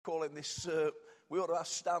calling this, we ought to have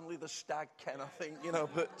Stanley the Stag, Ken, I think,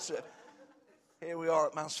 but here we are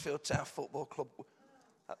at Mansfield Town Football Club.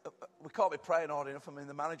 We can't be praying hard enough. I mean,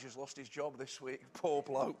 the manager's lost his job this week, poor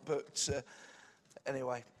bloke, but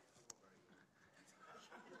anyway.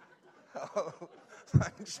 Oh,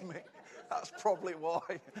 thanks, Mick. That's probably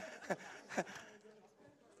why.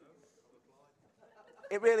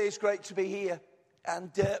 It really is great to be here.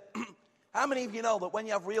 And how many of you know that when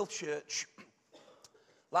you have real church,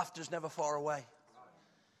 laughter's never far away?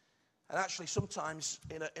 And actually, sometimes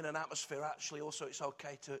in an atmosphere, actually, also it's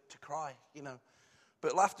okay to cry,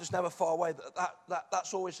 But laughter's never far away.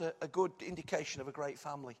 That's always a good indication of a great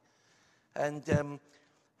family. And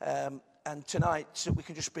tonight, we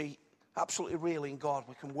can just be absolutely real in God.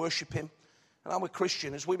 We can worship Him. And I'm a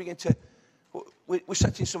Christian. As we begin to, we're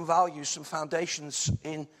setting some values, some foundations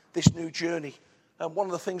in this new journey. And one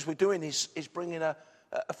of the things we're doing is bringing a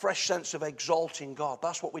fresh sense of exalting God.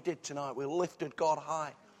 That's what we did tonight. We lifted God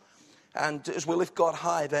high. And as we lift God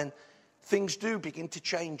high, then things do begin to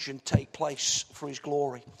change and take place for His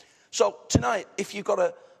glory. So tonight, if you've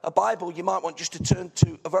got a Bible, you might want just to turn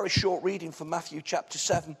to a very short reading from Matthew chapter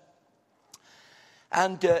 7.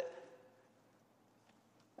 And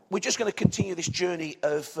we're just going to continue this journey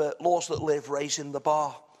of Laws That Live, raising the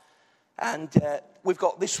bar. And we've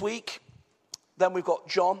got this week, then we've got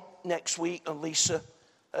John next week and Lisa.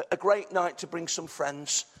 A great night to bring some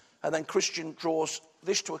friends. And then Christian draws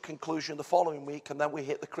this to a conclusion the following week, and then we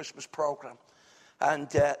hit the Christmas program. And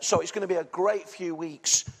so it's going to be a great few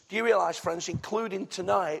weeks. Do you realise, friends, including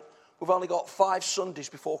tonight, we've only got 5 Sundays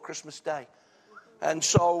before Christmas Day. And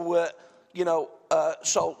so,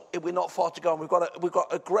 so we're not far to go. And we've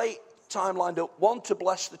got a great time lined up. 1, to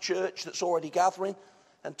bless the church that's already gathering,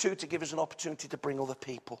 and 2, to give us an opportunity to bring other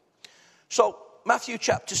people. So Matthew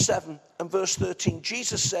chapter 7 and verse 13,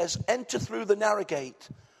 Jesus says, "Enter through the narrow gate.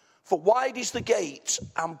 For wide is the gate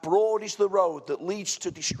and broad is the road that leads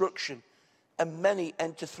to destruction, and many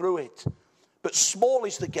enter through it. But small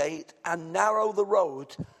is the gate and narrow the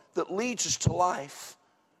road that leads us to life,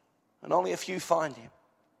 and only a few find it."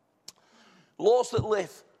 Laws that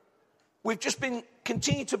live. We've just been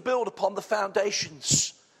continuing to build upon the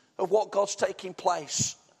foundations of what God's taking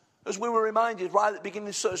place. As we were reminded right at the beginning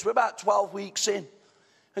of the service, we're about 12 weeks in,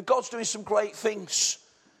 and God's doing some great things.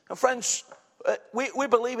 And friends, we're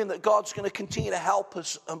believing that God's going to continue to help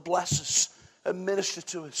us and bless us and minister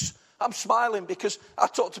to us. I'm smiling because I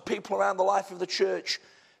talk to people around the life of the church,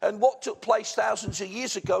 and what took place thousands of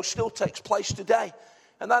years ago still takes place today.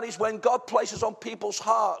 And that is when God places on people's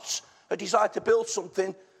hearts a desire to build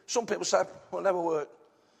something, some people say, well, it'll never work.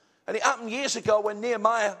 And it happened years ago when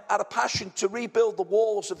Nehemiah had a passion to rebuild the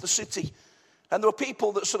walls of the city. And there were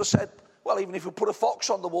people that sort of said, well, even if we put a fox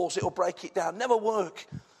on the walls, it'll break it down. Never work.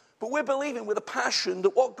 But we're believing with a passion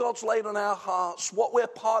that what God's laid on our hearts, what we're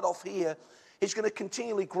part of here, is going to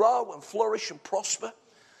continually grow and flourish and prosper.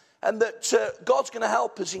 And that God's going to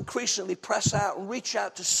help us increasingly press out and reach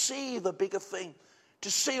out to see the bigger thing,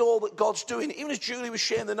 to see all that God's doing. Even as Julie was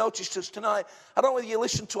sharing the notice to us tonight, I don't know whether you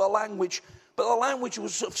listened to her language, but the language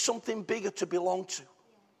was of something bigger to belong to.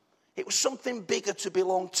 It was something bigger to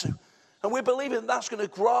belong to. And we're believing that's going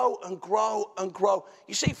to grow and grow and grow.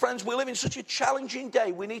 You see, friends, we live in such a challenging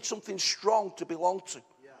day. We need something strong to belong to.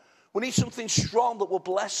 We need something strong that will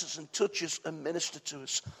bless us and touch us and minister to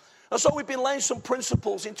us. And so we've been laying some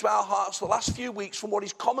principles into our hearts the last few weeks from what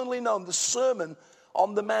is commonly known the Sermon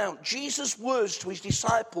on the Mount. Jesus' words to his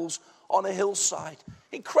disciples on a hillside.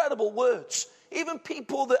 Incredible words. Even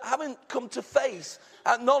people that haven't come to faith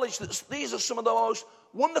acknowledge that these are some of the most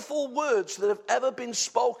wonderful words that have ever been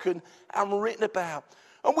spoken and written about.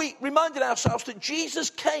 And we reminded ourselves that Jesus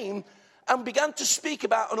came and began to speak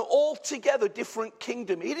about an altogether different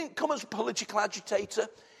kingdom. He didn't come as a political agitator.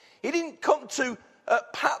 He didn't come to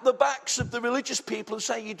pat the backs of the religious people and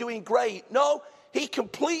say, you're doing great. No, he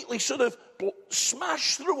completely sort of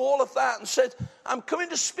smashed through all of that and said, I'm coming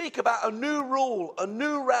to speak about a new rule, a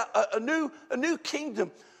new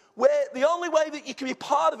kingdom, where the only way that you can be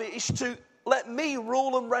part of it is to let me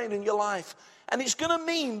rule and reign in your life. And it's going to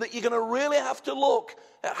mean that you're going to really have to look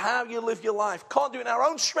at how you live your life. Can't do it in our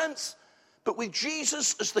own strength, but with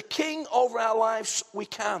Jesus as the king over our lives, we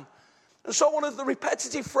can. And so one of the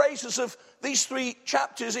repetitive phrases of these 3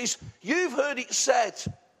 chapters is, you've heard it said,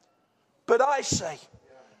 but I say.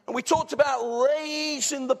 And we talked about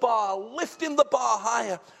raising the bar, lifting the bar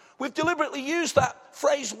higher. We've deliberately used that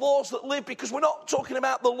phrase, laws that live, because we're not talking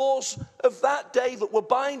about the laws of that day that were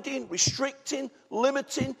binding, restricting,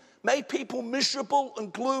 limiting, made people miserable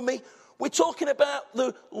and gloomy. We're talking about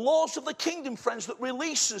the laws of the kingdom, friends, that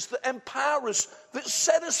release us, that empower us, that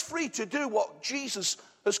set us free to do what Jesus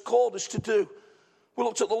has called us to do. We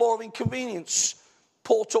looked at the law of inconvenience.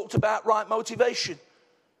 Paul talked about right motivation.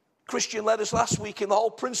 Christian led us last week in the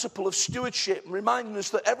whole principle of stewardship, reminding us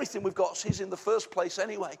that everything we've got is his in the first place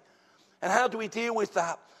anyway. And how do we deal with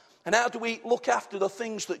that? And how do we look after the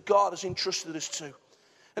things that God has entrusted us to?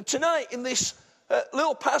 And tonight in this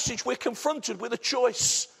little passage, we're confronted with a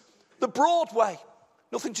choice. The broad way,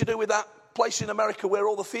 nothing to do with that place in America where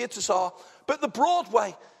all the theatres are, but the broad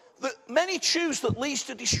way that many choose that leads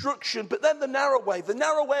to destruction, but then the narrow way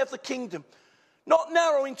of the kingdom. Not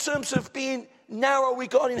narrow in terms of being narrow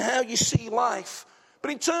regarding how you see life,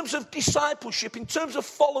 but in terms of discipleship, in terms of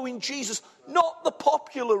following Jesus, not the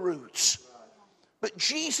popular routes. But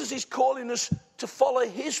Jesus is calling us to follow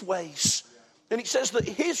his ways. And it says that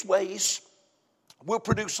his ways will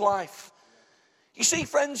produce life. You see,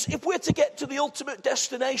 friends, if we're to get to the ultimate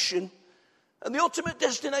destination, and the ultimate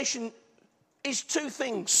destination is two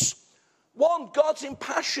things. One, God's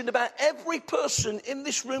impassioned about every person in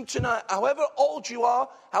this room tonight, however old you are,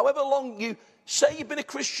 however long you say you've been a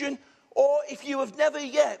Christian, or if you have never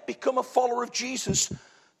yet become a follower of Jesus.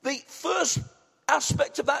 The first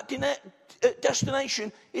aspect of that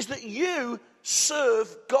destination is that you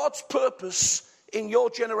serve God's purpose in your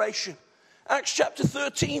generation. Acts chapter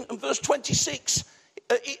 13 and verse 36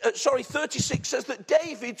 says that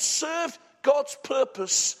David served God's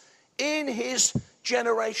purpose in his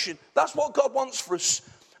generation. That's what God wants for us.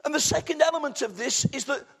 And the second element of this is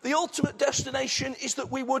that the ultimate destination is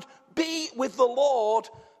that we would be with the Lord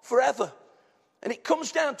forever. And it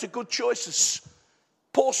comes down to good choices.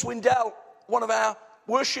 Paul Swindell, one of our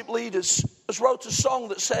worship leaders, has wrote a song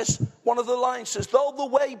that says, one of the lines says, though the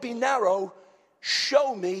way be narrow,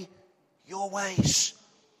 show me your ways.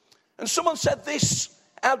 And someone said this,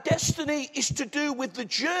 our destiny is to do with the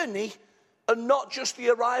journey and not just the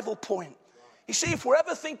arrival point. You see, if we're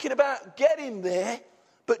ever thinking about getting there,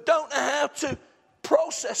 but don't know how to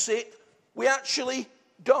process it, we actually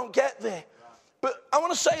don't get there. But I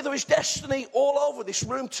want to say there is destiny all over this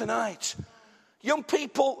room tonight. Young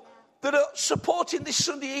people that are supporting this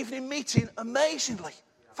Sunday evening meeting amazingly.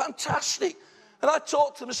 Fantastic. And I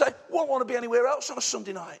talk to them and say, won't want to be anywhere else on a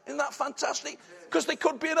Sunday night. Isn't that fantastic? Because they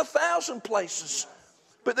could be in 1,000 places.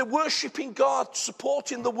 But they're worshipping God,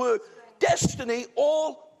 supporting the word. Destiny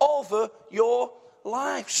all over your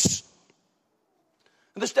lives.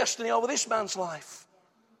 And there's destiny over this man's life.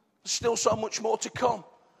 There's still so much more to come.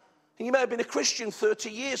 And you may have been a Christian 30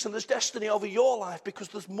 years and there's destiny over your life because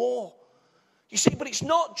there's more. You see, but it's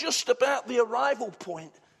not just about the arrival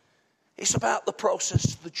point. It's about the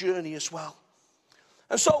process, the journey as well.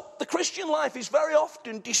 And so the Christian life is very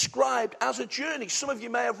often described as a journey. Some of you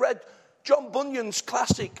may have read John Bunyan's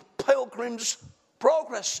classic Pilgrim's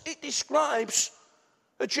Progress. It describes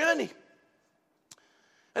a journey.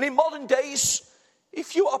 And in modern days,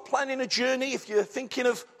 if you are planning a journey, if you're thinking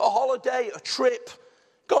of a holiday, a trip,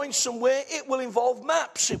 going somewhere, it will involve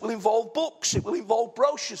maps, it will involve books, it will involve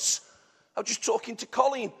brochures. I was just talking to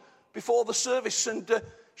Colleen before the service, and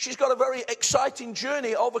she's got a very exciting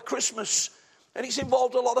journey over Christmas, and it's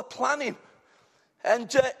involved a lot of planning.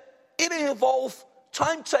 And it involves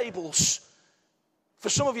timetables. For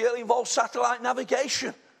some of you, it involves satellite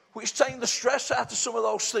navigation, which takes the stress out of some of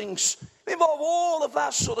those things. It involves all of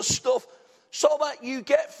that sort of stuff so that you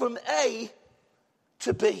get from A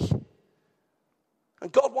to B.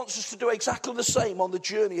 And God wants us to do exactly the same on the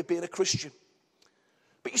journey of being a Christian.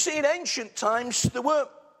 But you see, in ancient times, there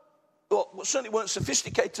certainly weren't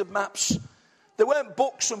sophisticated maps. There weren't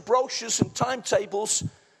books and brochures and timetables.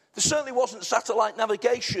 There certainly wasn't satellite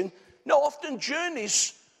navigation. No, often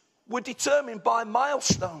journeys were determined by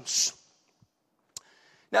milestones.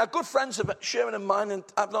 Now, good friends of Sharon and mine, and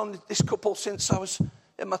I've known this couple since I was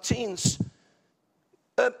in my teens,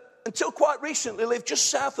 until quite recently lived just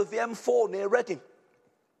south of the M4 near Reading.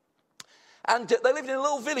 And they lived in a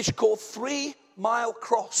little village called 3 Mile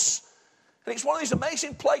Cross. And it's one of these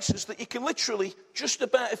amazing places that you can literally, just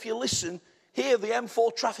about if you listen, hear the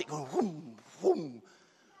M4 traffic going whoom, whoom.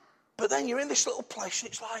 But then you're in this little place and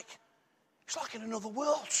it's like in another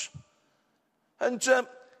world. And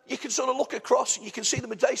you can sort of look across and you can see the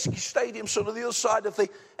Medeski Stadium sort of the other side of the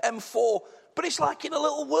M4. But it's like in a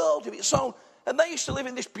little world of its own. And they used to live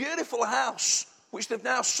in this beautiful house, which they've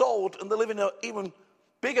now sold, and they live in an even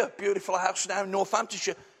bigger, beautiful house now in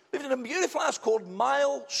Northamptonshire. Living in a beautiful house called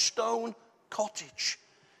Milestone Cottage.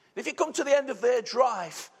 And if you come to the end of their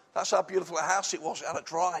drive, that's how beautiful a house it was, out a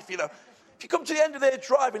drive, you know. If you come to the end of their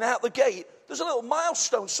drive and out the gate, there's a little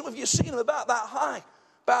milestone. Some of you have seen them about that high,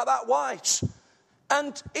 about that wide.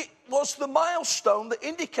 And it was the milestone that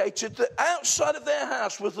indicated that outside of their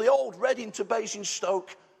house was the old Reading to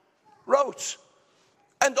Basingstoke road.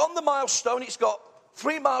 And on the milestone, it's got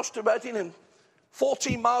 3 miles to Reading and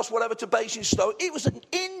 14 miles, whatever, to Basingstoke. It was an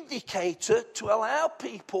indicator to allow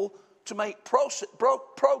people to make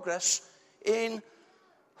progress in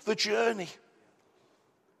the journey.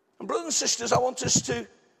 And brothers and sisters, I want us to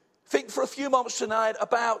think for a few moments tonight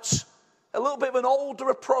about a little bit of an older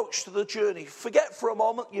approach to the journey. Forget for a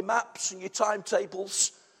moment your maps and your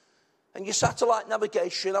timetables and your satellite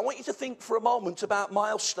navigation. I want you to think for a moment about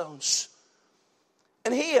milestones.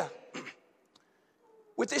 And here,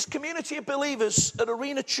 with this community of believers at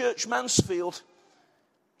Arena Church Mansfield,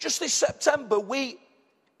 just this September, we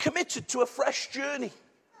committed to a fresh journey.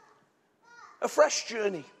 A fresh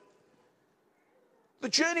journey. The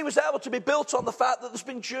journey was able to be built on the fact that there's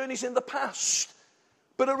been journeys in the past,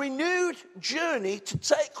 but a renewed journey to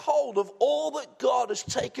take hold of all that God has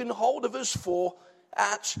taken hold of us for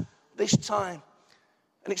at this time.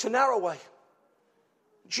 And it's a narrow way.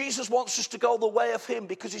 Jesus wants us to go the way of him,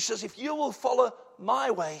 because he says, if you will follow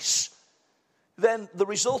my ways, then the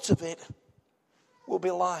result of it will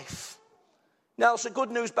be life. Now, it's a good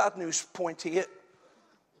news, bad news point here.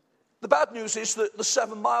 The bad news is that the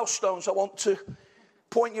 7 milestones I want to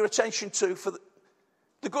point your attention to.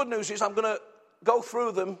 The good news is I'm going to go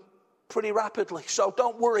through them pretty rapidly. So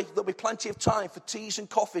don't worry, there'll be plenty of time for teas and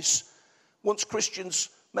coffees once Christians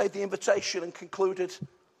made the invitation and concluded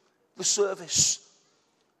the service.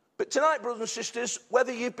 But tonight, brothers and sisters,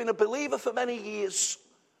 whether you've been a believer for many years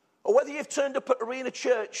or whether you've turned up at Arena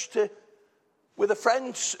Church with a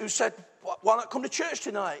friend who said, why not come to church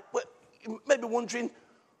tonight? Well, you may be wondering,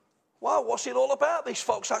 wow, what's it all about? These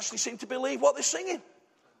folks actually seem to believe what they're singing.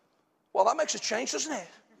 Well, that makes a change, doesn't it?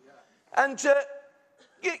 Yeah. And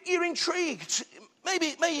you're intrigued.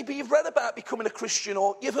 Maybe you've read about becoming a Christian,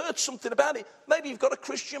 or you've heard something about it. Maybe you've got a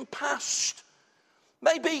Christian past.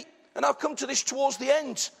 Maybe, and I'll come to this towards the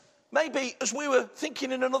end, maybe as we were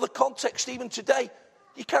thinking in another context even today,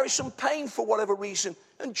 you carry some pain for whatever reason.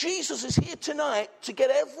 And Jesus is here tonight to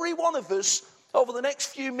get every one of us over the next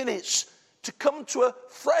few minutes to come to a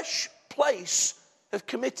fresh place of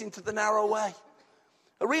committing to the narrow way.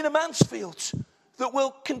 Arena Mansfield, that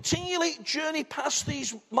will continually journey past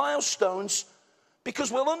these milestones,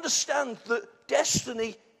 because we'll understand that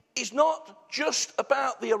destiny is not just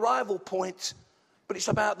about the arrival point, but it's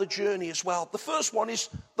about the journey as well. The first one is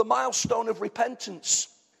the milestone of repentance.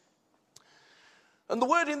 And the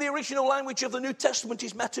word in the original language of the New Testament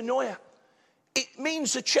is metanoia. It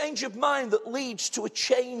means a change of mind that leads to a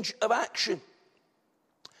change of action.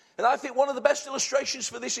 And I think one of the best illustrations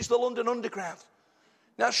for this is the London Underground.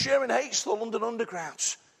 Now, Sharon hates the London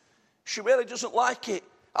Underground. She really doesn't like it.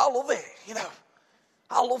 I love it, you know.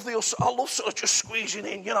 I love sort of just squeezing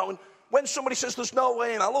in, you know. And when somebody says there's no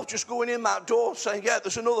way in, I love just going in that door saying, yeah,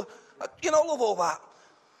 there's another. You know, I love all that.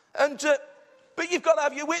 And but you've got to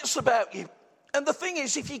have your wits about you. And the thing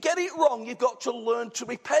is, if you get it wrong, you've got to learn to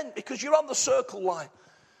repent, because you're on the Circle Line.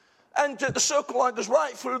 And the Circle Line goes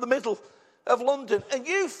right through the middle of London. And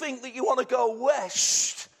you think that you want to go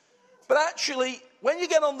west. But actually, when you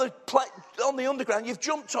get on the Underground, you've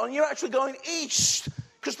jumped on, you're actually going east.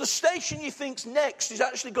 Because the station you think's next is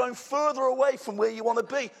actually going further away from where you want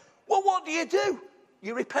to be. Well, what do?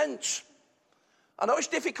 You repent. I know it's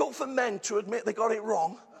difficult for men to admit they got it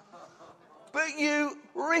wrong. But you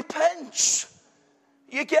repent.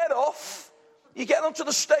 You get off. You get onto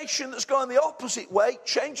the station that's going the opposite way.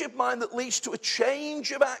 Change of mind that leads to a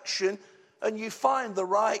change of action. And you find the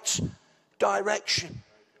right direction.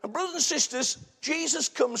 And brothers and sisters, Jesus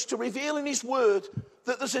comes to reveal in his word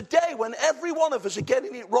that there's a day when every one of us are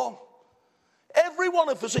getting it wrong. Every one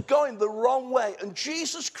of us are going the wrong way. And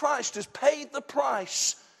Jesus Christ has paid the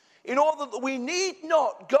price in order that we need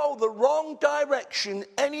not go the wrong direction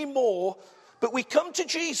anymore. But we come to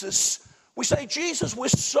Jesus. We say, Jesus, we're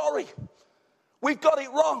sorry. We've got it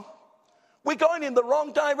wrong. We're going in the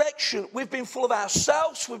wrong direction. We've been full of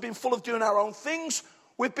ourselves. We've been full of doing our own things.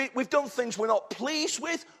 We've done things we're not pleased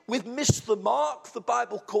with. We've missed the mark. The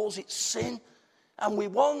Bible calls it sin. And we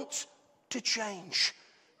want to change.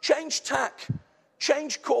 Change tack.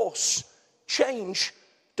 Change course. Change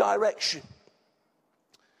direction.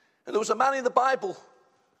 And there was a man in the Bible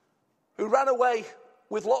who ran away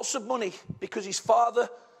with lots of money because his father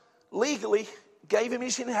legally gave him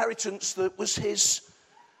his inheritance that was his.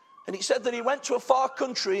 And he said that he went to a far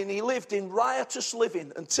country and he lived in riotous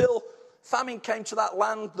living until famine came to that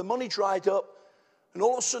land, the money dried up, and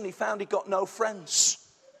all of a sudden he found he got no friends.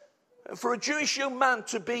 And for a Jewish young man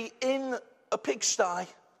to be in a pigsty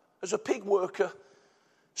as a pig worker,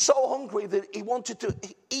 so hungry that he wanted to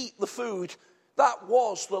eat the food, that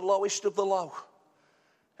was the lowest of the low.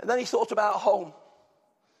 And then he thought about home.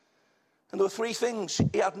 And there were 3 things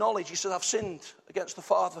he acknowledged. He said, I've sinned against the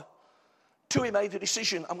Father. 2, he made a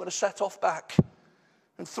decision. I'm going to set off back.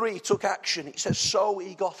 And 3, he took action. He says, so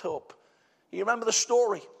he got up. You remember the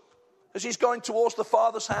story? As he's going towards the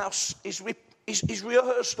Father's house, he's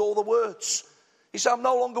rehearsed all the words. He said, I'm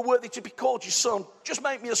no longer worthy to be called your son. Just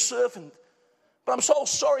make me a servant. But I'm so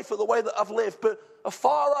sorry for the way that I've lived. But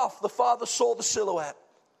afar off, the Father saw the silhouette.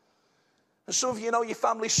 And some of you know your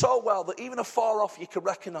family so well that even afar off, you can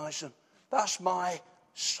recognize them. That's my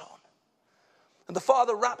son. And the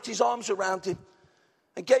Father wrapped his arms around him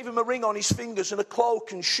and gave him a ring on his fingers and a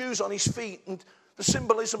cloak and shoes on his feet. And the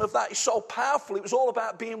symbolism of that is so powerful. It was all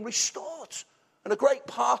about being restored. And a great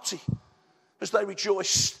party as they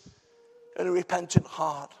rejoiced in a repentant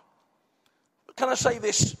heart. But can I say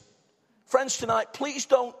this? Friends, tonight, please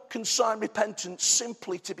don't consign repentance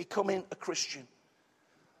simply to becoming a Christian.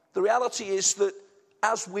 The reality is that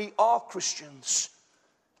as we are Christians,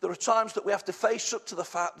 there are times that we have to face up to the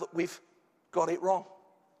fact that we've got it wrong.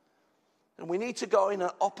 And we need to go in an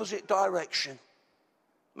opposite direction.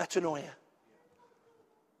 Metanoia.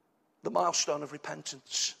 The milestone of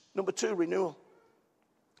repentance. Number 2, renewal.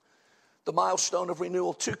 The milestone of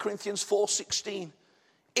renewal. 2 Corinthians 4:16.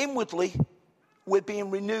 Inwardly, we're being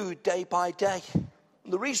renewed day by day.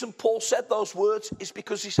 And the reason Paul said those words is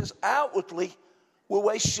because he says outwardly, we're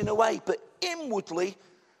wasting away. But inwardly,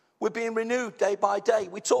 we're being renewed day by day.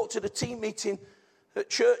 We talked at a team meeting at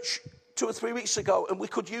church 2 or 3 weeks ago, and we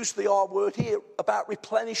could use the R word here about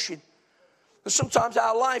replenishing. And sometimes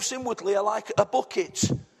our lives inwardly are like a bucket,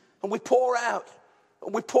 and we pour out,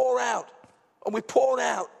 and we pour out, and we pour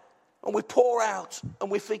out, and we pour out,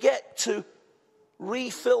 and we forget to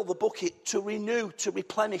refill the bucket, to renew, to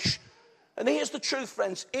replenish. And here's the truth,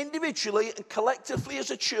 friends. Individually and collectively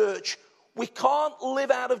as a church, we can't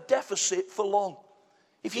live out of deficit for long.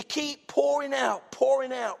 If you keep pouring out,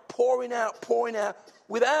 pouring out, pouring out, pouring out,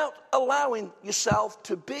 without allowing yourself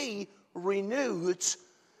to be renewed,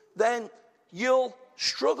 then you'll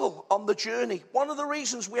struggle on the journey. One of the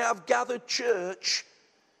reasons we have gathered church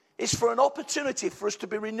is for an opportunity for us to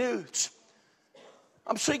be renewed.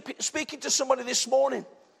 I'm speaking to somebody this morning,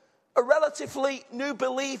 a relatively new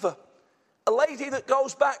believer, a lady that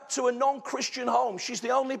goes back to a non-Christian home. She's the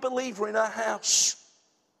only believer in her house.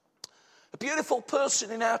 A beautiful person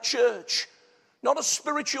in our church, not a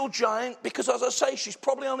spiritual giant, because as I say, she's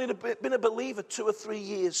probably only been a believer 2 or 3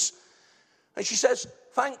 years. And she says,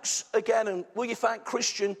 thanks again, and will you thank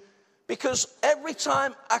Christian? Because every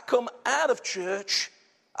time I come out of church,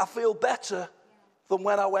 I feel better than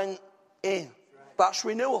when I went in. That's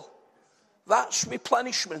renewal. That's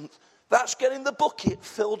replenishment. That's getting the bucket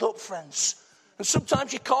filled up, friends. And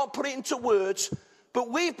sometimes you can't put it into words, but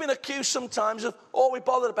we've been accused sometimes of all we're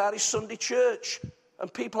bothered about is Sunday church.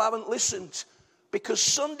 And people haven't listened. Because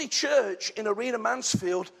Sunday church in Arena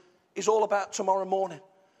Mansfield is all about tomorrow morning.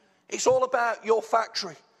 It's all about your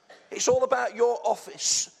factory. It's all about your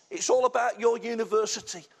office. It's all about your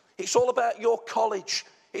university. It's all about your college.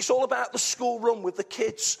 It's all about the school run with the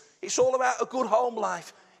kids. It's all about a good home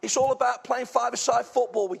life. It's all about playing five-a-side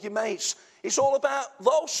football with your mates. It's all about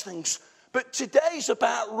those things. But today's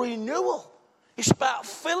about renewal. It's about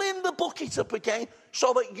filling the bucket up again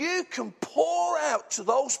so that you can pour out to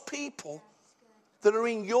those people that are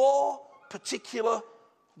in your particular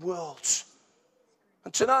world.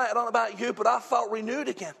 And tonight, I don't know about you, but I felt renewed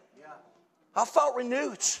again. I felt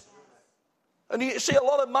renewed. And you see, a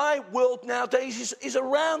lot of my world nowadays is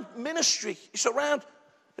around ministry. It's around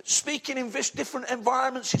speaking in different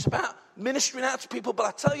environments. It's about ministering out to people. But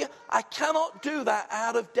I tell you, I cannot do that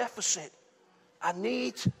out of deficit. I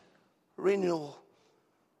need renewal.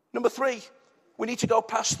 Number 3, we need to go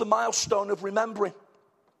past the milestone of remembering.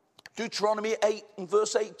 Deuteronomy 8 and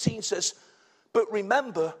verse 18 says, but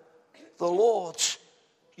remember the Lord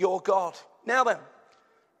your God. Now then,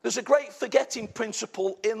 there's a great forgetting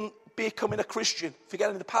principle in becoming a Christian.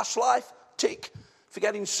 Forgetting the past life, tick.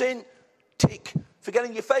 Forgetting sin, tick.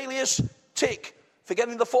 Forgetting your failures, tick.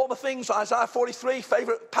 Forgetting the former things, Isaiah 43,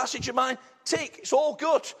 favourite passage of mine, tick. It's all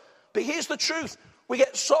good. But here's the truth. We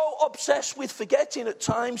get so obsessed with forgetting at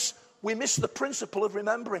times, we miss the principle of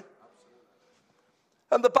remembering.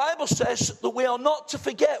 And the Bible says that we are not to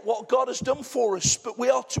forget what God has done for us, but we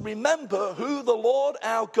are to remember who the Lord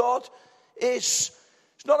our God is.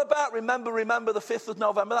 It's not about remember the 5th of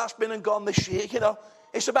November. That's been and gone this year, you know.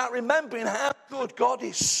 It's about remembering how good God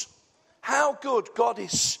is. How good God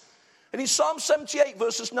is. And in Psalm 78,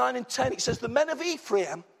 verses 9 and 10, it says, the men of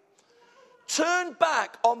Ephraim turned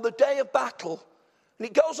back on the day of battle. And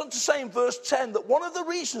it goes on to say in verse 10 that one of the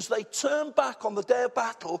reasons they turned back on the day of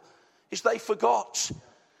battle is they forgot.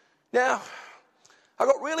 Now, I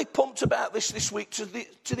got really pumped about this week to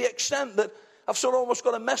the extent that I've sort of almost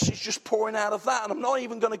got a message just pouring out of that, and I'm not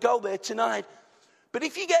even going to go there tonight. But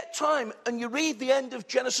if you get time and you read the end of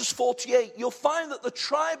Genesis 48, you'll find that the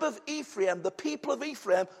tribe of Ephraim, the people of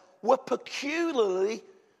Ephraim, were peculiarly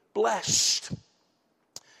blessed.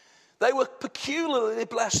 They were peculiarly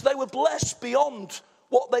blessed. They were blessed beyond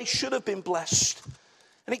what they should have been blessed.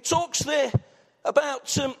 And it talks there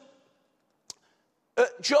about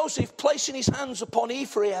Joseph placing his hands upon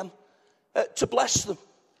Ephraim to bless them.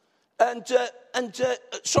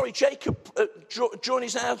 Jacob drawing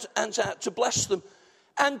his hands out to bless them.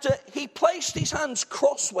 And he placed his hands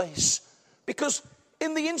crossways, because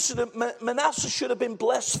in the incident, Manasseh should have been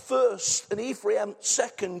blessed first and Ephraim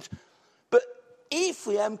second. But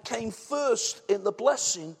Ephraim came first in the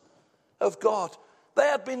blessing of God. They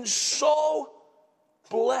had been so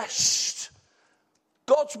blessed.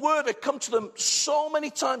 God's word had come to them so many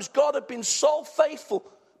times. God had been so faithful.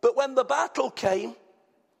 But when the battle came,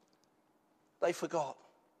 they forgot.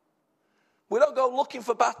 We don't go looking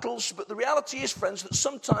for battles, but the reality is, friends, that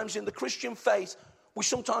sometimes in the Christian faith, we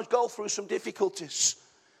sometimes go through some difficulties.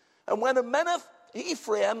 And when the men of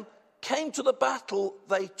Ephraim came to the battle,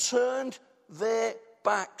 they turned their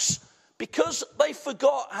backs. Because they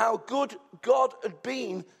forgot how good God had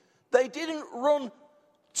been, they didn't run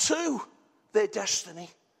to their destiny,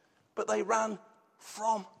 but they ran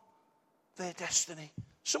from their destiny.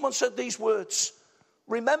 Someone said these words: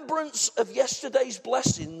 remembrance of yesterday's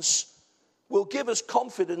blessings will give us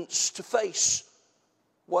confidence to face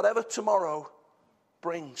whatever tomorrow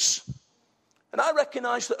brings. And I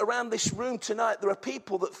recognize that around this room tonight, there are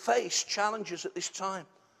people that face challenges at this time.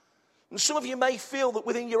 And some of you may feel that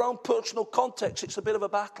within your own personal context, it's a bit of a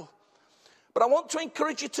battle. But I want to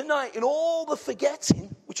encourage you tonight, in all the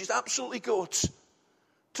forgetting, which is absolutely good,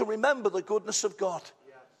 to remember the goodness of God.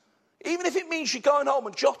 Even if it means you're going home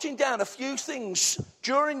and jotting down a few things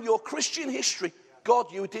during your Christian history.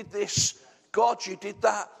 God, you did this. God, you did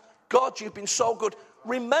that. God, you've been so good.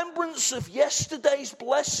 Remembrance of yesterday's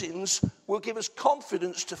blessings will give us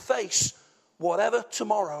confidence to face whatever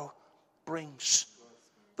tomorrow brings.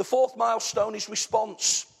 The fourth milestone is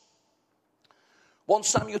response. 1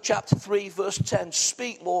 Samuel chapter 3, verse 10.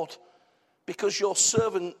 Speak, Lord, because your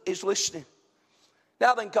servant is listening.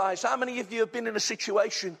 Now then, guys, how many of you have been in a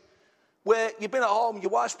situation where you've been at home,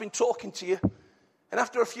 your wife's been talking to you, and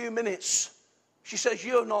after a few minutes, she says,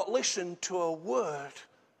 you have not listened to a word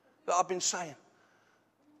that I've been saying?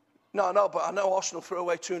 No, but I know Arsenal threw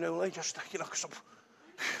away 2-0 lead. Just, because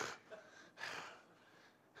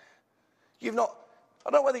you've not, I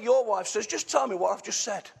don't know whether your wife says, just tell me what I've just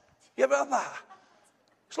said. You ever had that?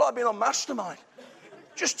 It's like being on Mastermind.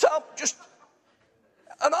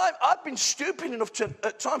 And I've been stupid enough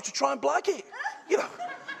at times to try and blag it.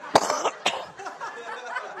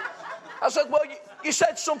 I said, well, you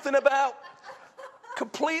said something about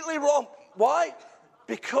completely wrong. Why?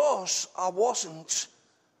 Because I wasn't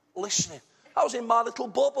listening. I was in my little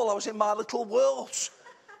bubble. I was in my little world.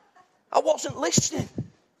 I wasn't listening.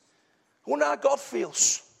 I wonder how God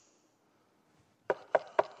feels.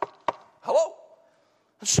 Hello?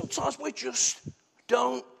 And sometimes we just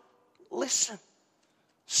don't listen.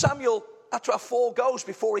 Samuel, after 4 goes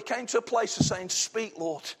before he came to a place of saying, speak,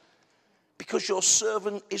 Lord, because your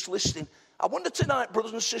servant is listening. I wonder tonight,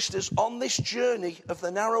 brothers and sisters, on this journey of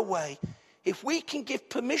the narrow way, if we can give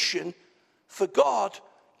permission for God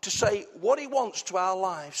to say what he wants to our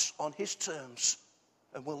lives on his terms,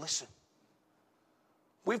 and we'll listen.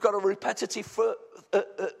 We've got a repetitive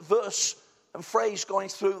verse and phrase going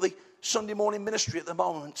through the Sunday morning ministry at the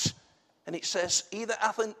moment, and it says, either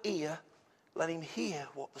hath an ear, let him hear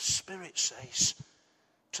what the Spirit says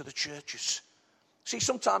to the churches. See,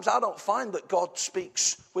 sometimes I don't find that God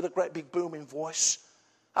speaks with a great big booming voice.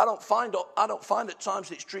 I don't find at times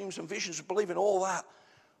that it's dreams and visions. I believe in all that.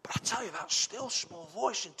 But I tell you, that still small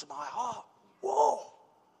voice into my heart. Whoa.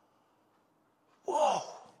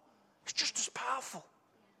 It's just as powerful.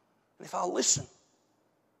 And if I'll listen,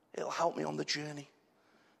 it'll help me on the journey.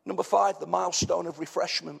 Number 5, the milestone of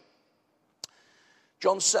refreshment.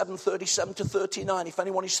 John 7:37-39. If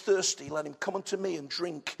anyone is thirsty, let him come unto me and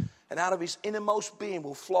drink. And out of his innermost being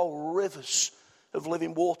will flow rivers of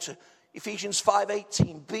living water. Ephesians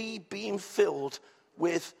 5:18. Being filled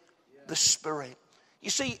with the Spirit. You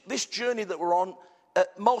see, this journey that we're on,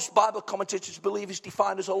 most Bible commentators believe is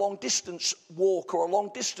defined as a long-distance walk or a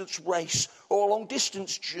long-distance race or a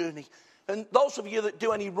long-distance journey. And those of you that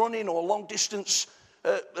do any running or long-distance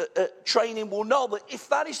training will know that if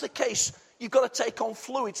that is the case, you've got to take on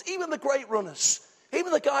fluids. Even the great runners,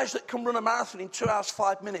 even the guys that can run a marathon in 2 hours,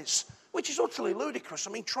 5 minutes, which is utterly ludicrous. I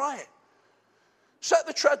mean, try it. Set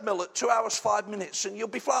the treadmill at 2 hours, 5 minutes, and you'll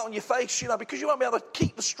be flat on your face, because you won't be able to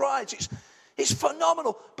keep the strides. It's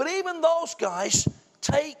phenomenal. But even those guys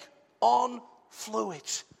take on fluid.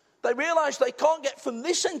 They realize they can't get from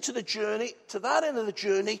this end of the journey to that end of the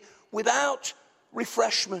journey without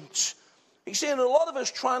refreshment. You see, and a lot of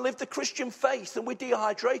us try and live the Christian faith, and we're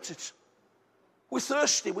dehydrated. We're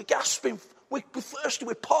thirsty, we're gasping, we're thirsty,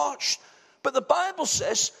 we're parched. But the Bible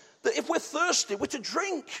says that if we're thirsty, we're to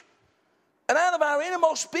drink. And out of our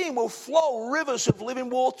innermost being will flow rivers of living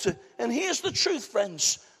water. And here's the truth,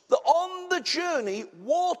 friends, that on the journey,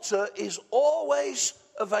 water is always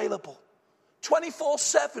available.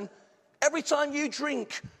 24/7, every time you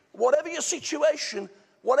drink, whatever your situation,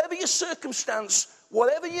 whatever your circumstance,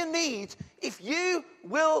 whatever you need, if you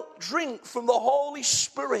will drink from the Holy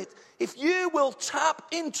Spirit, if you will tap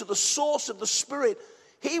into the source of the Spirit,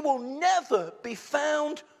 he will never be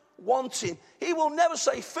found wanting. He will never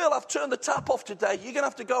say, Phil, I've turned the tap off today. You're going to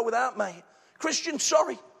have to go without me. Christian,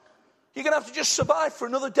 sorry. You're going to have to just survive for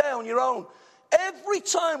another day on your own. Every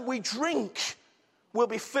time we drink, we'll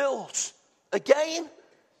be filled again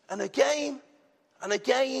and again and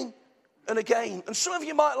again and again. And some of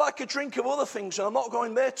you might like a drink of other things, and I'm not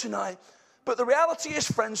going there tonight. But the reality is,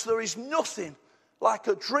 friends, there is nothing like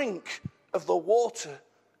a drink of the water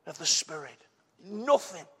of the Spirit.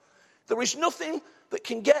 Nothing. There is nothing that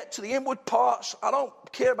can get to the inward parts. I don't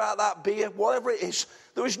care about that beer, whatever it is.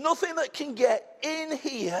 There is nothing that can get in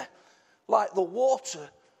here like the water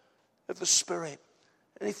of the Spirit.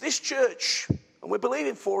 And if this church, and we're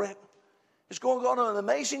believing for it, is going on an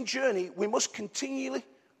amazing journey, we must continually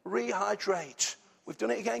rehydrate. We've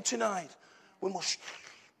done it again tonight. We must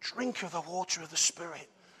drink of the water of the Spirit.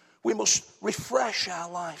 We must refresh our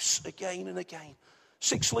lives again and again.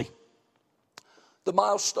 Sixthly, the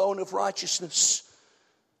milestone of righteousness.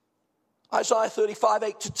 Isaiah 35,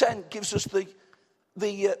 8-10 gives us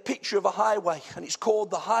the picture of a highway, and it's called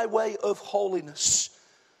the highway of holiness.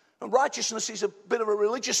 And righteousness is a bit of a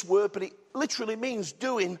religious word, but it literally means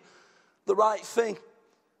doing the right thing.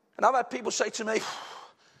 And I've had people say to me,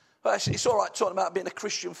 well, it's all right talking about being a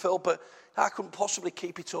Christian, Phil, but I couldn't possibly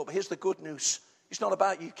keep it up. Here's the good news. It's not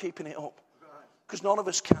about you keeping it up, because none of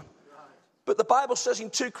us can. But the Bible says in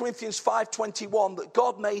 2 Corinthians 5:21 that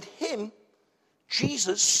God made him,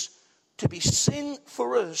 Jesus, to be sin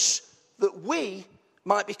for us, that we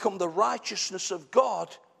might become the righteousness of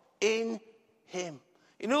God in him.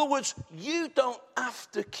 In other words, you don't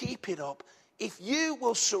have to keep it up. If you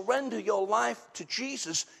will surrender your life to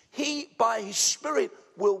Jesus, he, by his Spirit,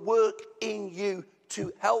 will work in you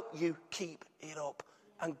to help you keep it up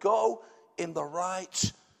and go in the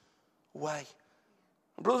right way.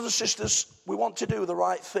 And brothers and sisters, we want to do the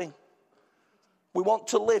right thing. We want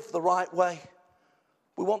to live the right way.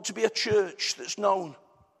 We want to be a church that's known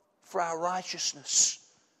for our righteousness,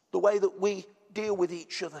 the way that we deal with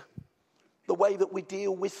each other, the way that we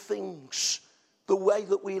deal with things, the way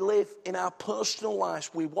that we live in our personal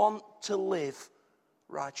lives. We want to live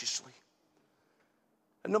righteously.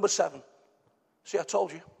 And number 7, see, I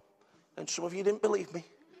told you, and some of you didn't believe me,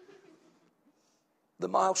 the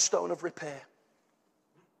milestone of repair.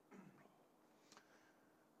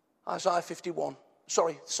 Psalm 51,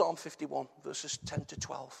 verses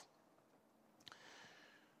 10-12.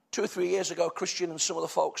 2 or 3 years ago, Christian and some of the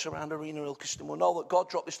folks around Arena Ilkeston will know that God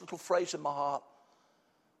dropped this little phrase in my heart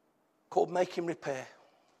called making repair.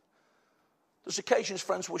 There's occasions,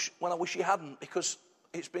 friends, when I wish he hadn't, because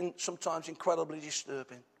it's been sometimes incredibly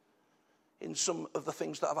disturbing in some of the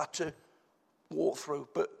things that I've had to walk through.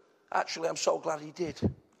 But actually, I'm so glad he did.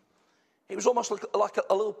 It was almost like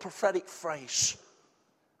a little prophetic phrase.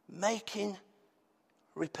 Making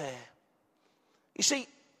repair. You see,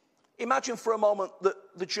 imagine for a moment that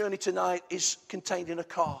the journey tonight is contained in a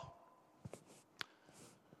car.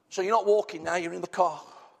 So you're not walking now, you're in the car.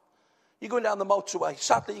 You're going down the motorway.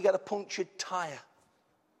 Sadly, you get a punctured tyre.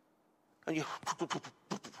 And you...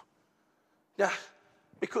 Now,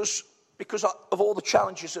 because of all the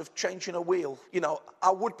challenges of changing a wheel,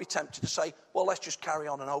 I would be tempted to say, well, let's just carry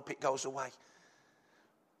on and hope it goes away.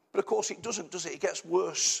 But of course it doesn't, does it? It gets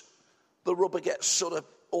worse. The rubber gets sort of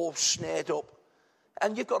all snared up.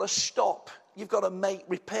 And you've got to stop. You've got to make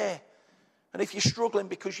repair. And if you're struggling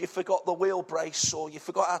because you forgot the wheel brace or you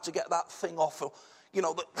forgot how to get that thing off, or,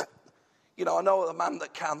 I know the man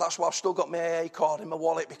that can. That's why I've still got my AA card in my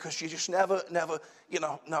wallet, because you just never,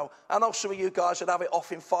 no. I know some of you guys would have it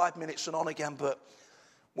off in 5 minutes and on again, but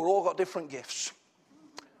we're all got different gifts.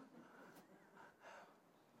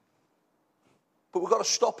 But we've got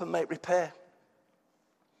to stop and make repair.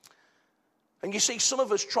 And you see, some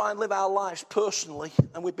of us try and live our lives personally,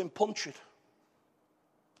 and we've been punctured.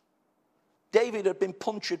 David had been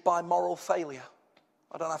punctured by moral failure.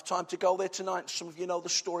 I don't have time to go there tonight. Some of you know the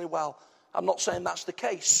story well. I'm not saying that's the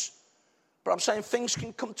case. But I'm saying things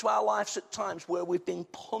can come to our lives at times where we've been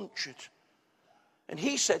punctured. And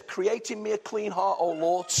he said, create in me a clean heart, O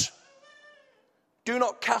Lord. Do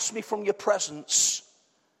not cast me from your presence.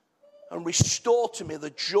 And restore to me the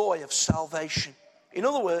joy of salvation. In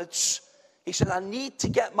other words, he said, I need to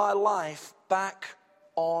get my life back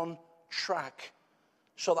on track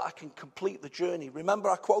so that I can complete the journey. Remember,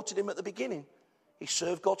 I quoted him at the beginning. He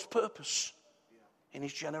served God's purpose in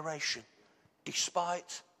his generation,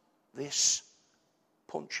 despite this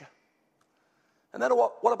puncture. And then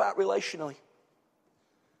what about relationally?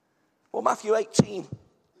 Well, Matthew 18,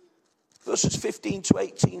 verses 15 to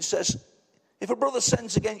 18 says, if a brother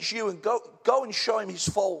sins against you, and go and show him his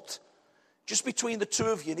fault, just between the two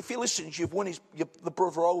of you. And if he listens, you've won the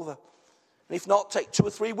brother over. And if not, take 2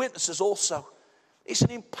 or 3 witnesses also. It's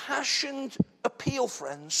an impassioned appeal,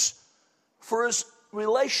 friends, for us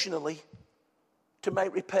relationally to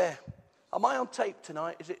make repair. Am I on tape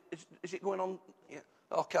tonight? Is it going on? Yeah.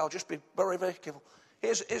 Okay, I'll just be very, very careful.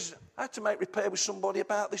 I had to make repair with somebody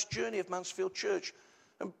about this journey of Mansfield Church.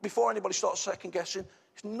 And before anybody starts second guessing,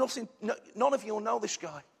 none of you will know this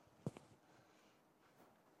guy.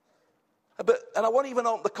 And I won't even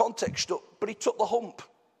open the context up, but he took the hump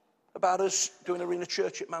about us doing Arena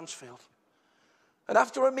Church at Mansfield. And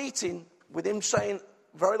after a meeting with him saying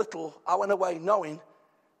very little, I went away knowing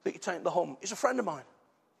that he'd taken the hump. He's a friend of mine.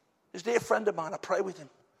 He's a dear friend of mine. I pray with him.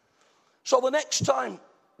 So the next time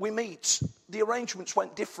we meet, the arrangements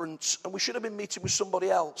went different, and we should have been meeting with somebody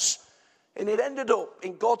else. And it ended up,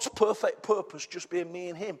 in God's perfect purpose, just being me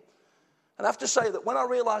and him. And I have to say that when I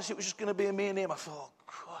realised it was just going to be me and him, I thought,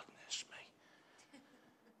 goodness me.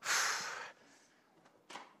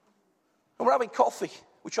 And we're having coffee,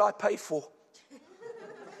 which I pay for.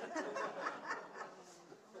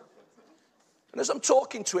 And as I'm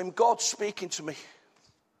talking to him, God's speaking to me.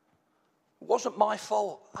 It wasn't my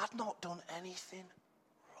fault. I'd not done anything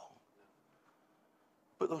wrong.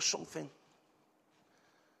 But there was something.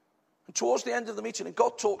 And towards the end of the meeting, and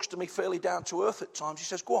God talks to me fairly down to earth at times, he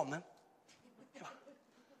says, go on then.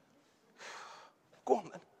 Go on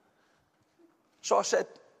then. So I said,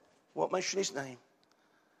 won't mention his name.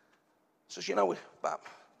 He says,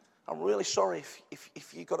 I'm really sorry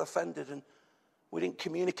if you got offended and we didn't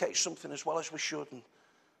communicate something as well as we should.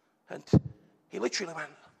 And he literally went,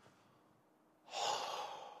 oh,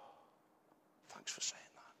 thanks for saying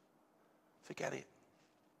that. Forget it.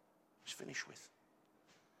 It's finished with.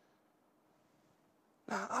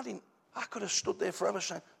 Now, I could have stood there forever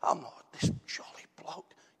saying, I'm not this jolly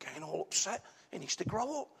bloke getting all upset. He needs to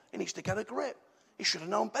grow up. He needs to get a grip. He should have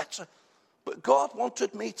known better. But God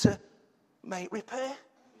wanted me to make repair.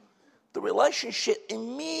 The relationship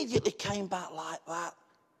immediately came back like that.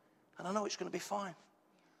 And I know it's going to be fine.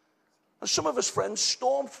 And some of us, friends,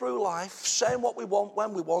 storm through life, saying what we want,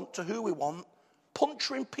 when we want, to who we want,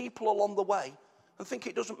 puncturing people along the way, and think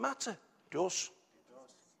it doesn't matter. It does.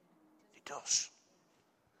 It does.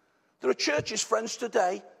 There are churches, friends,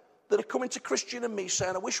 today that are coming to Christian and me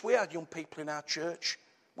saying, I wish we had young people in our church.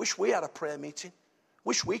 Wish we had a prayer meeting.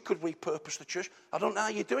 Wish we could repurpose the church. I don't know how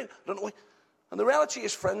you're doing it. I don't know. And the reality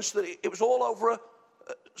is, friends, that it was all over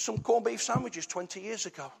some corned beef sandwiches 20 years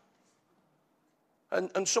ago.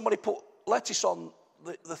 And somebody put lettuce on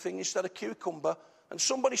the thing instead of cucumber. And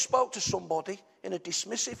somebody spoke to somebody in a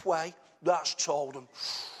dismissive way. That's told them.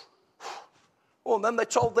 Well, and then they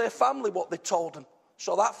told their family what they told them.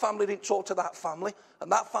 So that family didn't talk to that family. And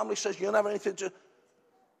that family says, you don't have anything to...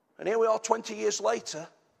 And here we are 20 years later.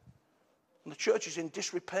 And the church is in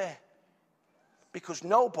disrepair. Because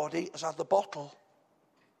nobody has had the bottle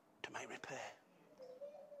to make repair.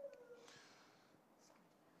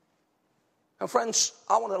 And friends,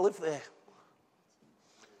 I want to live there.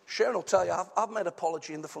 Sharon will tell you, I've made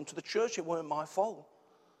apology in the front of the church. It weren't my fault.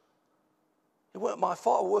 It weren't my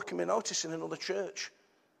fault. I was working my notice in another church.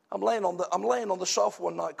 I'm laying on the sofa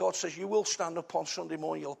one night. God says, you will stand up on Sunday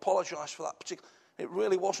morning. You'll apologise for that particular... It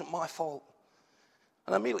really wasn't my fault.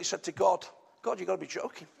 And I immediately said to God, you've got to be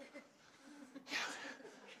joking.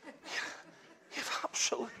 You've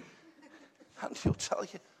absolutely... And he'll tell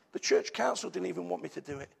you, the church council didn't even want me to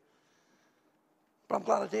do it. But I'm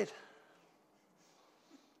glad I did.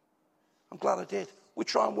 I'm glad I did. We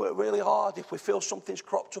try and work really hard if we feel something's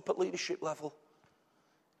cropped up at leadership level.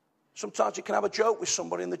 Sometimes you can have a joke with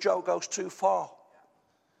somebody and the joke goes too far.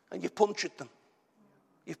 And you've punctured them.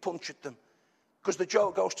 You've punctured them. Because the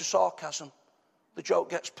joke goes to sarcasm. The joke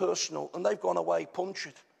gets personal. And they've gone away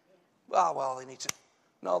punctured. Well, they need to...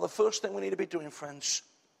 No, the first thing we need to be doing, friends,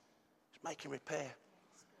 is making repair.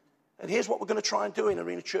 And here's what we're going to try and do in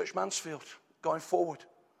Arena Church Mansfield going forward.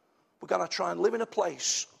 We're going to try and live in a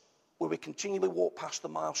place where we continually walk past the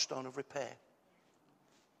milestone of repair.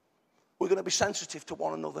 We're going to be sensitive to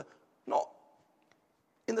one another, not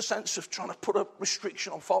in the sense of trying to put a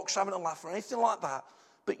restriction on folks having a laugh or anything like that,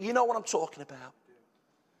 but you know what I'm talking about.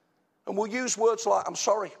 And we'll use words like, I'm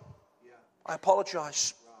sorry, I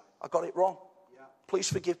apologize, I got it wrong, please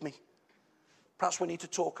forgive me. Perhaps we need to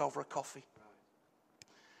talk over a coffee.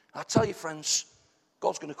 I tell you, friends,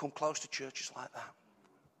 God's going to come close to churches like that.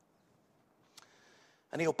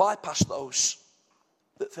 And he'll bypass those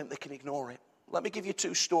that think they can ignore it. Let me give you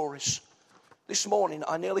 2 stories. This morning,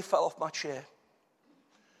 I nearly fell off my chair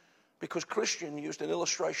because Christian used an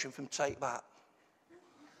illustration from Take That.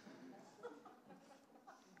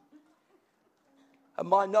 And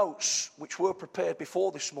my notes, which were prepared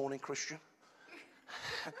before this morning, Christian,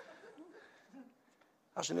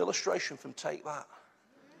 as an illustration from Take That.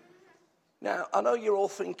 Now, I know you're all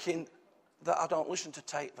thinking that I don't listen to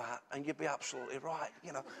Take That, and you'd be absolutely right,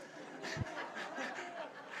 you know.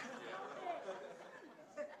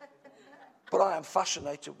 But I am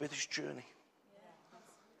fascinated with this journey.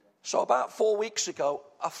 So about 4 weeks ago,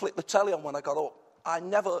 I flipped the telly on when I got up. I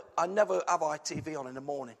never have ITV on in the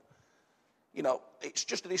morning. You know, it's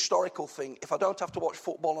just an historical thing. If I don't have to watch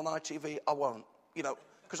football on ITV, I won't, you know,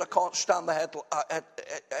 because I can't stand the head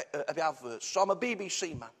of the adverts. So I'm a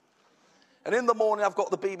BBC man. And in the morning, I've got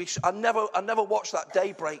the BBC. I never watched that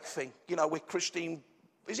daybreak thing, you know, with Christine.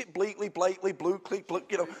 Is it Blakely, you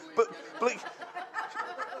know, but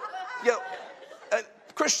you know,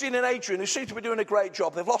 Christine and Adrian, who seem to be doing a great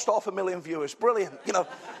job. They've lost 500,000 viewers. Brilliant, you know.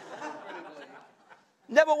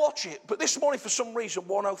 Never watch it. But this morning, for some reason,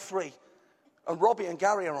 103, and Robbie and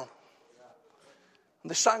Gary are on. And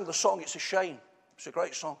they sang the song, It's a Shame. It's a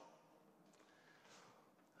great song.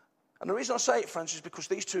 And the reason I say it, friends, is because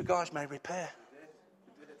these 2 guys may repair.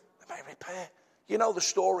 They may repair. You know the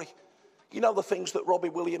story. You know the things that Robbie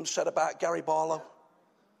Williams said about Gary Barlow.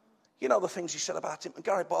 You know the things he said about him. And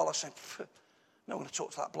Gary Barlow said, no, I'm going to talk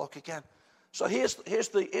to that bloke again. So here's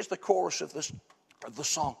the chorus of the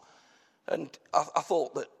song. And I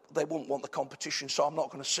thought that they wouldn't want the competition, so I'm not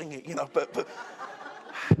going to sing it, you know. But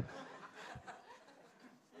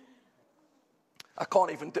I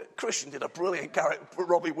can't even do. Christian did a brilliant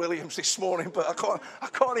Robbie Williams this morning, but I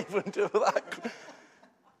can't even do that.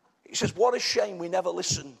 He says, what a shame we never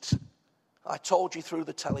listened. I told you through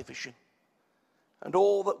the television. And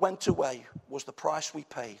all that went away was the price we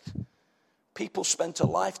paid. People spent a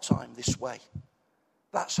lifetime this way.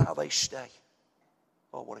 That's how they stay.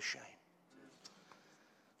 Oh, what a shame.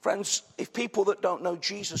 Friends, if people that don't know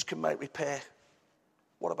Jesus can make repair,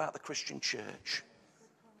 what about the Christian church?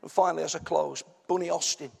 And finally, as I close, Bunny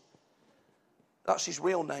Austin. That's his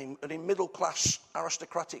real name. And in middle-class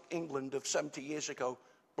aristocratic England of 70 years ago,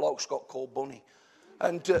 blokes got called Bunny.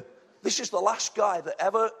 And this is the last guy that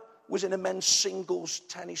ever was in a men's singles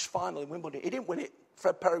tennis final in Wimbledon. He didn't win it.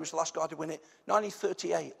 Fred Perry was the last guy to win it.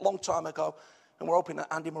 1938, long time ago. And we're hoping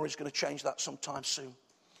that Andy Murray's going to change that sometime soon.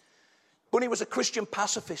 Bunny was a Christian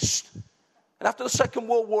pacifist. And after the Second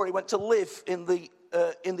World War, he went to live in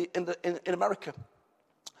America.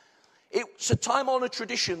 It's a time-honored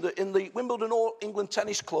tradition that in the Wimbledon All England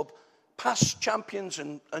Tennis Club, past champions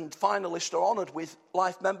and finalists are honoured with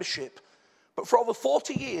life membership. But for over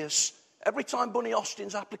 40 years, every time Bunny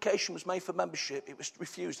Austin's application was made for membership, it was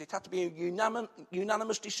refused. It had to be a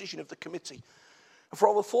unanimous decision of the committee. And for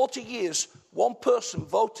over 40 years, one person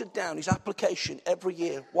voted down his application every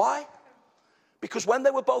year. Why? Because when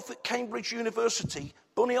they were both at Cambridge University,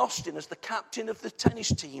 Bunny Austin, as the captain of the tennis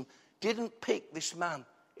team, didn't pick this man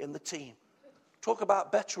in the team. Talk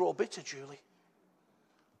about better or bitter, Julie.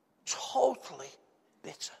 Totally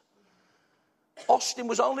bitter. Austin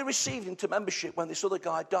was only received into membership when this other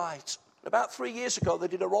guy died. About 3 years ago, they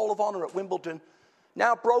did a roll of honour at Wimbledon.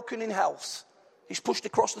 Now broken in health, he's pushed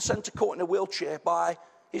across the centre court in a wheelchair by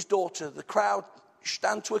his daughter. The crowd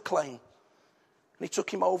stand to acclaim. And it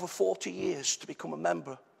took him over 40 years to become a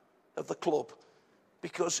member of the club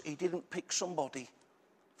because he didn't pick somebody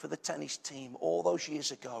for the tennis team all those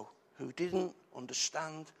years ago who didn't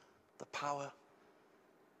understand the power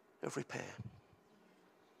of repair.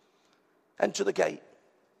 Enter the gate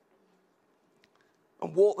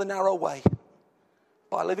and walk the narrow way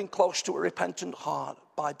by living close to a repentant heart,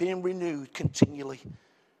 by being renewed continually,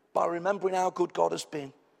 by remembering how good God has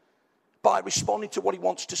been, by responding to what he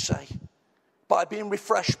wants to say, by being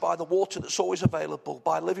refreshed by the water that's always available,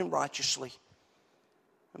 by living righteously,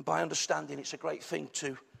 and by understanding it's a great thing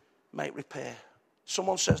to make repair.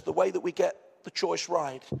 Someone says the way that we get the choice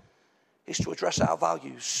right is to address our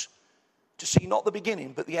values, to see not the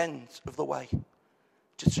beginning, but the end of the way,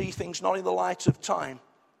 to see things not in the light of time,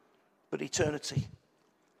 but eternity.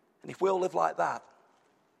 And if we'll live like that,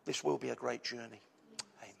 this will be a great journey.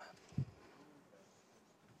 Amen.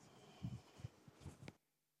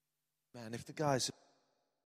 Man, if the guys